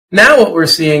Now what we're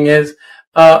seeing is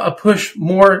a push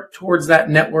more towards that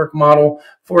network model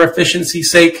for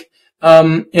efficiency's sake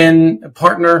in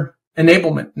partner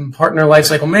enablement and partner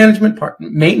lifecycle management.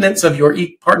 Maintenance of your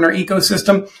partner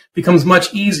ecosystem becomes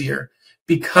much easier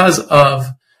because of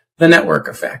the network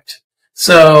effect.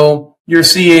 So you're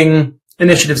seeing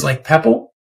initiatives like PEPL,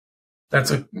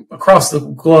 that's across the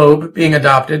globe being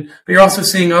adopted, but you're also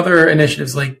seeing other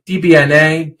initiatives like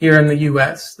DBNA here in the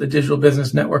US, the Digital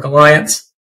Business Network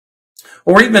Alliance,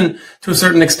 or even to a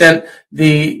certain extent,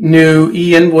 the new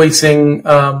e-invoicing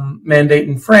mandate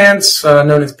in France,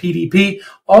 known as PDP,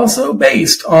 also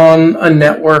based on a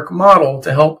network model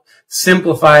to help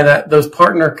simplify those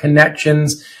partner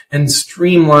connections and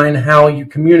streamline how you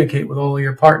communicate with all of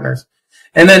your partners.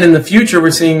 And then in the future,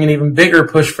 we're seeing an even bigger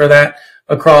push for that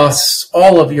across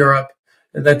all of Europe.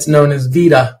 That's known as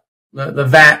VITA, the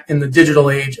VAT in the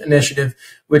Digital Age initiative,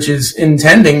 which is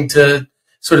intending to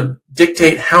sort of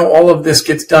dictate how all of this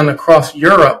gets done across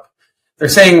Europe. They're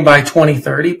saying by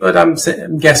 2030, but I'm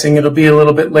guessing it'll be a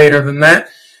little bit later than that.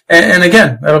 And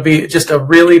again, that'll be just a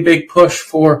really big push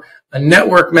for a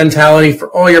network mentality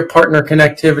for all your partner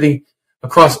connectivity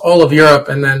across all of Europe,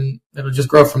 and then it'll just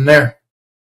grow from there.